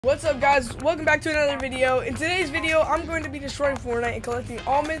What's up, guys? Welcome back to another video. In today's video, I'm going to be destroying Fortnite and collecting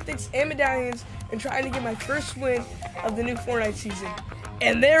all mythics and medallions and trying to get my first win of the new Fortnite season.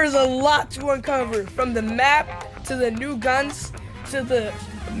 And there's a lot to uncover, from the map to the new guns to the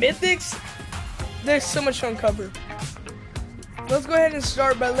mythics. There's so much to uncover. Let's go ahead and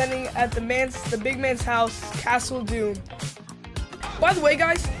start by landing at the big man's house, Castle Doom. By the way,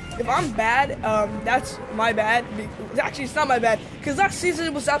 guys, if I'm bad, that's my bad. Actually, it's not my bad, because last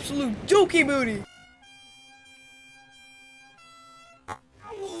season was absolute dookie booty.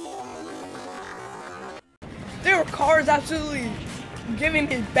 There were cars absolutely giving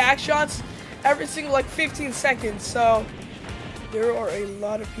me back shots every single 15 seconds. So there are a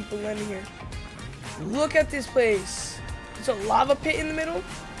lot of people landing here. Look at this place. It's a lava pit in the middle.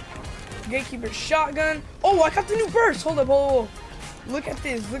 Gatekeeper shotgun. Oh, I got the new burst. Hold up. Look at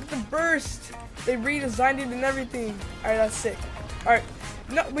this. Look at the burst. They redesigned it and everything. Alright, that's sick. Alright.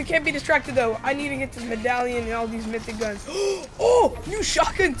 No, we can't be distracted though. I need to get this medallion and all these mythic guns. Oh, new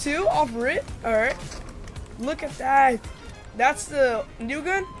shotgun too. Off rip. Alright. Look at that. That's the new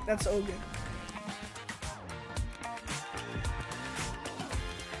gun. That's the old gun.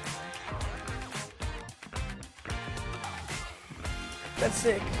 That's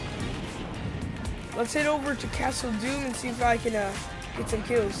sick. Let's head over to Castle Doom and see if I can get some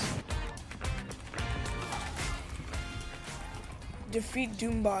kills. Defeat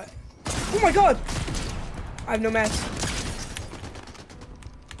Doombot. Oh my god! I have no mats.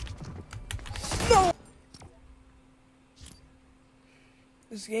 No!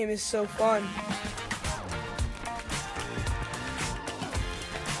 This game is so fun.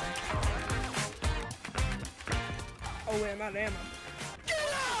 Oh wait, I'm out of ammo.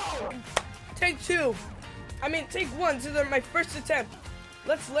 Take one. This is my first attempt.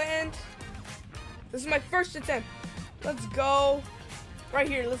 Let's land. This is my first attempt. Let's go. Right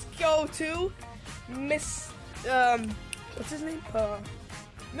here. Let's go to what's his name?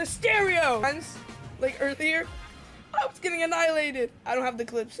 Mysterio. Like earlier, I was getting annihilated. I don't have the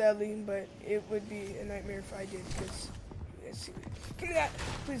clip, sadly, but it would be a nightmare if I did. Because, let's see. Give me that,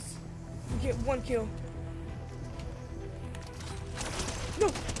 please. Get one kill. No,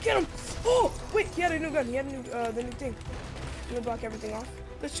 get him! Oh, wait, he had a new gun. He had a new, the new thing. I'm gonna block everything off.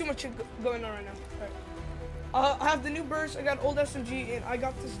 There's too much going on right now. All right. I have the new burst. I got old SMG, and I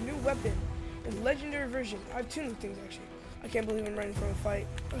got this new weapon in legendary version. I have two new things actually. I can't believe I'm running from a fight.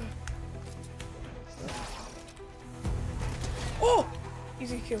 Oh,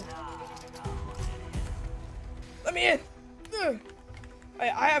 easy kill. Let me in.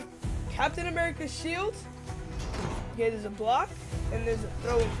 I have Captain America's shield. Okay, there's a block. And there's a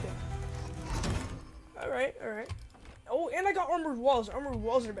throwing thing. Alright. Oh, and I got armored walls. Armored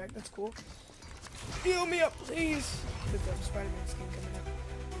walls are back. That's cool. Heal me up, please. Look at the Spider-Man skin coming up.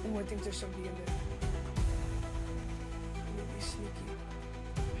 Oh, I think there's somebody in there. I'm gonna be sneaky.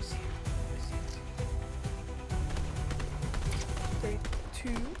 I see it.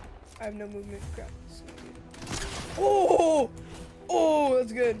 3, 2. I have no movement. Crap. Oh! Oh,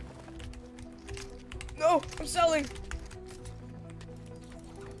 that's good. No, I'm selling.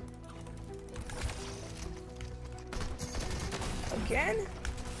 Again?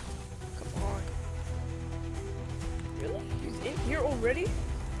 Come on. Really? He's in here already?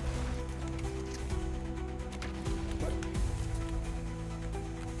 What?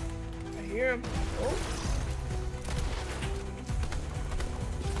 I hear him. Oh.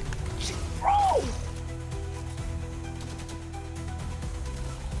 Bro!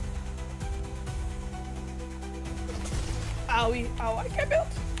 Owie. Ow, I can't build.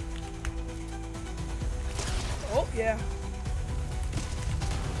 Oh, yeah.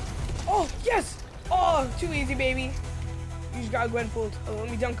 Oh, yes! Oh, too easy, baby. You just got Gwen pulled. Oh, let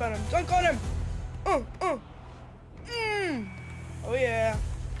me dunk on him. Dunk on him! Oh, yeah.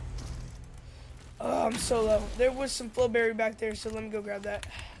 Oh, I'm so low. There was some flowberry back there, so let me go grab that.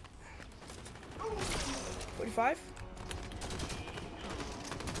 45?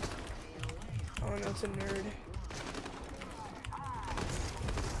 Oh, no, it's a nerd.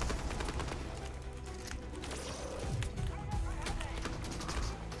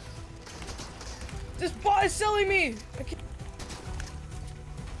 This bot is selling me! I can't.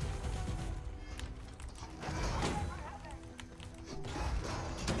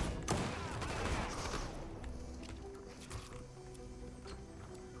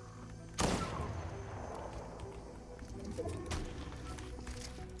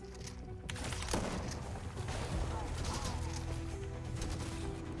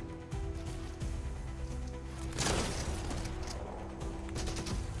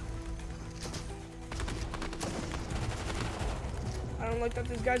 don't like that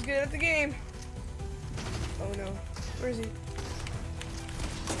this guy's good at the game. Oh no. Where is he?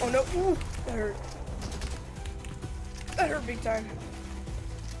 Oh no. Ooh, that hurt. That hurt big time.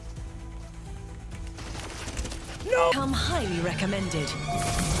 No! Come highly recommended.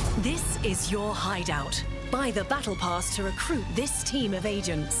 This is your hideout. Buy the battle pass to recruit this team of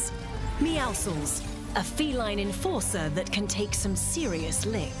agents. Meowscles, a feline enforcer that can take some serious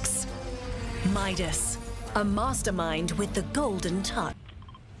licks. Midas, a mastermind with the golden touch.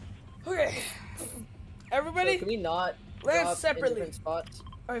 Okay. Everybody, So can we not land drop in separately. different spots?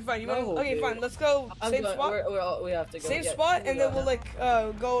 Alright, fine. You want? No, Okay, dude. fine. Let's go same spot. We have to go. Same yeah, spot, and then go we'll ahead.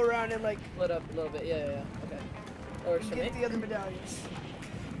 like go around and like Split up a little bit. Yeah. Okay. Or should get we? the other medallions.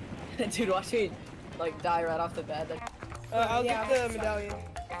 Dude, watch me like die right off the bat. I'll get the medallion.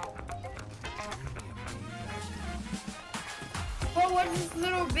 Oh, what's this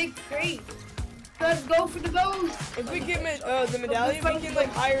little big crate? Let's go for the gold. If we get the medallion, we can like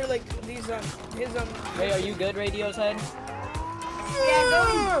hire like these his Hey, are you good, Radio's head? Yeah,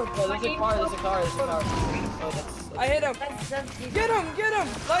 go. Oh, there's a car. Oh, that's. I hit him. That's Get him! Get him!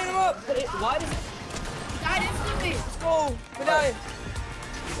 Light him up! Why does it? Died instantly. Let's go! Medallion!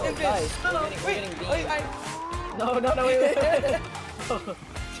 Oh, Infant. guys, we're Wait! getting beat. Wait! No, wait. Oh,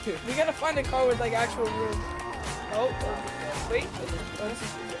 dude. We gotta find a car with like actual room. Oh, wait.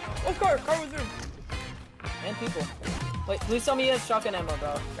 Oh, car with room. And people. Wait, please tell me you have shotgun ammo,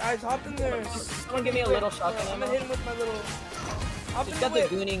 bro. Guys, hop in there. Someone give me a little shotgun I'm ammo. gonna hit him with my little. Hop in It's the got the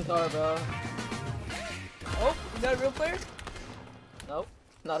whip. gooning car, bro. Oh, is that a real player? Nope,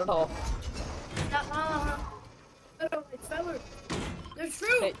 not at all. Oh, it's feller. They're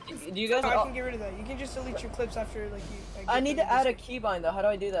true. Hey, do you guys? Oh, I can get rid of that. You can just delete your clips after like you. I need to add a keybind though. How do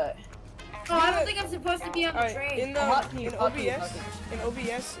I do that? Oh, I don't think I'm supposed to be on the Alright, train. in Hotkeys, OBS, hotkeys. in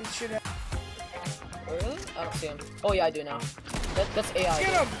OBS, it should have. Oh, really? I don't see him. Oh yeah, I do now. That's AI.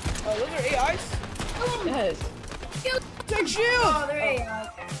 Get him! Oh, those are AIs. Yes. Take shield! Oh, they're AI.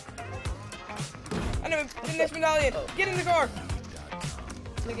 I know. The next medallion. Oh. Get in the car.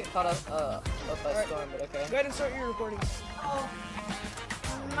 I'm gonna get caught up by Alright. storm, but okay. Go ahead and start your recordings.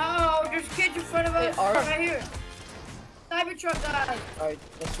 Oh, there's kids in front of us. Hey, Art. Right here. Cybertruck guy. Alright,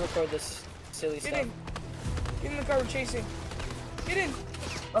 let's record this silly Get stuff. in. Get in the car. We're chasing. Get in.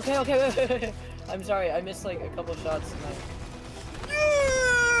 Okay, wait. I'm sorry, I missed like a couple shots and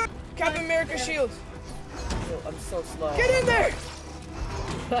Captain America shield. I'm so slow. Get in there.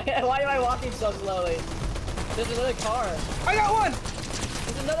 Why am I walking so slowly? There's another car. I got one.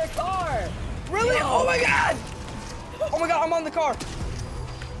 There's another car. Really? Yo. Oh my god. Oh my god, I'm on the car.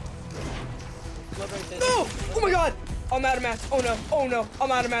 Look right there. No. Oh my god. I'm out of mats. Oh no. Oh no.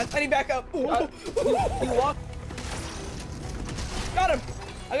 I'm out of mats. I need backup. You walk. Got him.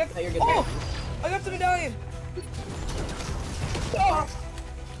 I got. No, you're good. Oh. I got the medallion. Oh.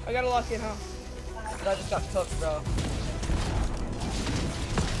 I gotta lock in, huh? I just got cooked, bro.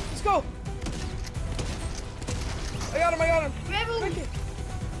 Let's go. I got him. Rebel. Back in.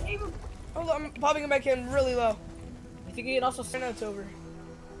 Rebel. Hold on, I'm popping him back in really low. I think you can also. Right now it's over.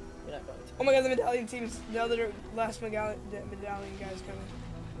 You're not going to. Oh my god, the medallion team's the other last medallion guy's coming.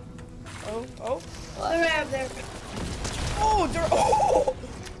 Oh. They're right up there. Oh,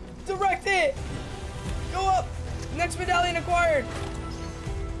 direct hit. Go up. Next medallion acquired.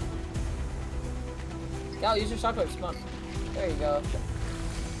 Gal, use your shotgun. Come on. There you go.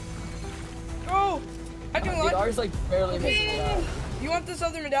 Go. I can Dude, launch. ours like barely missing it out. You want this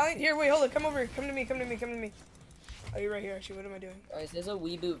other medallion? Here, wait, hold it. Come over. Come to me. Oh, you're right here. Actually, what am I doing? Guys, there's a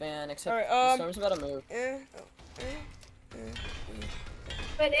Weeboot van, except Alright, the storm's about to move.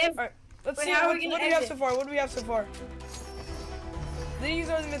 But if Alright, let's But see. how are What we do gonna we have end so it? far? What do we have so far? These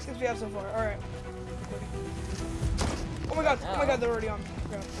are the mythics we have so far. Alright. Oh my god, they're already on.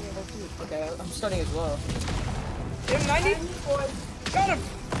 Crap. Okay, I'm starting as well. You have 90? Got him!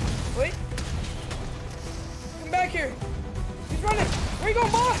 Wait. Come back here. He's running. Where you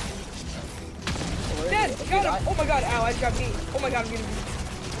going, boss? Where is Dead. he? Got Dude, him. Oh my god, ow, I just got beat. Oh my god, I'm getting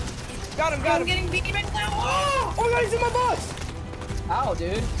beat. Got him. I'm getting beaten right now. Oh my god, he's in my box. Ow,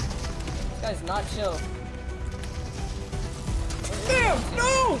 dude. This guy's not chill. Damn,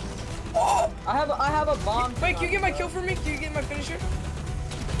 no. Oh. I have a bomb. Wait, can you get my kill for me? Can you get my finisher?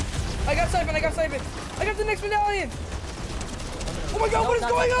 I got Siphon. I got the next medallion. Oh my god, what is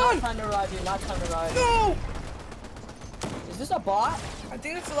going on? Not time to revive you, not time to revive. No. Is this a bot? I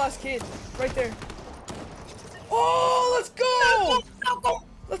think that's the last kid. Right there. Oh, let's go.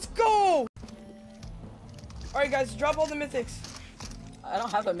 Let's go. Alright guys, drop all the mythics. I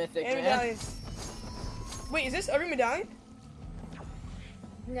don't have a mythic, And man. medallions. Wait, is this every medallion?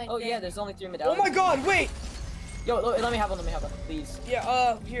 Oh yeah, there's only 3 Oh medallions. my god, wait! Yo, let me have one, please.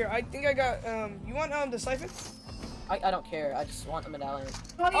 Yeah, here, I think I got, you want, the siphon? I don't care, I just want a medallion.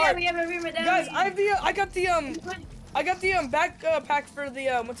 Oh yeah, Alright. we have every medallion. Guys, I got the backpack for the,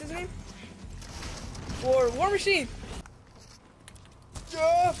 what's his name? For War Machine.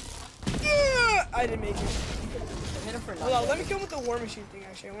 I didn't make it. Hit him for Hold on, let me kill him with the War Machine thing,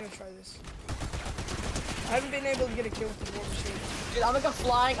 actually. I want to try this. I haven't been able to get a kill with the War Machine. Dude, I'm like a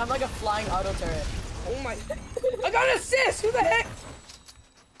flying auto turret. Oh my. I got an assist! Who the heck?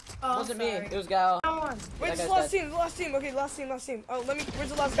 Oh, It wasn't me, sorry. it was Gal. Come on. Wait, it's the last team. Okay, last team. Oh, where's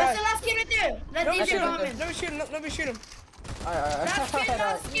the last That's guy? the last kid right there. Let Nobody DJ shoot him. bomb him. Nobody shoot him. Alright.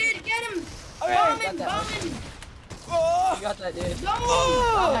 Last kid, get him. Okay. Bomb him, Got that. bomb him. Oh! You got that, dude. Go!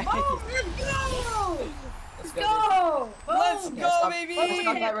 Oh! Let's go! Let's Boom. go, Stop baby!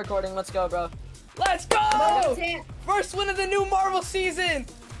 that recording, let's go, bro. Let's go! Let's First win of the new Marvel season!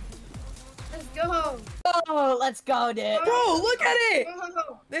 go! Oh, let's go, dude. Bro, look at it!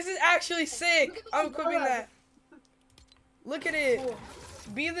 Go. This is actually sick. I'm equipping that. Look at it. Cool.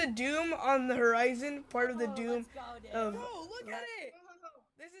 Be the Doom on the horizon, part of the Doom Let's go, dude. of... Bro, look at it!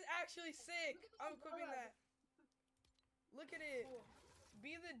 This is actually sick. I'm equipping that. Look at it.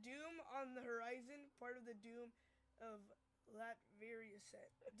 Be the Doom on the horizon, part of the Doom of that various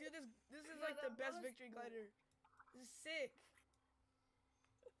set. Dude, this is like the best victory glider. This is sick.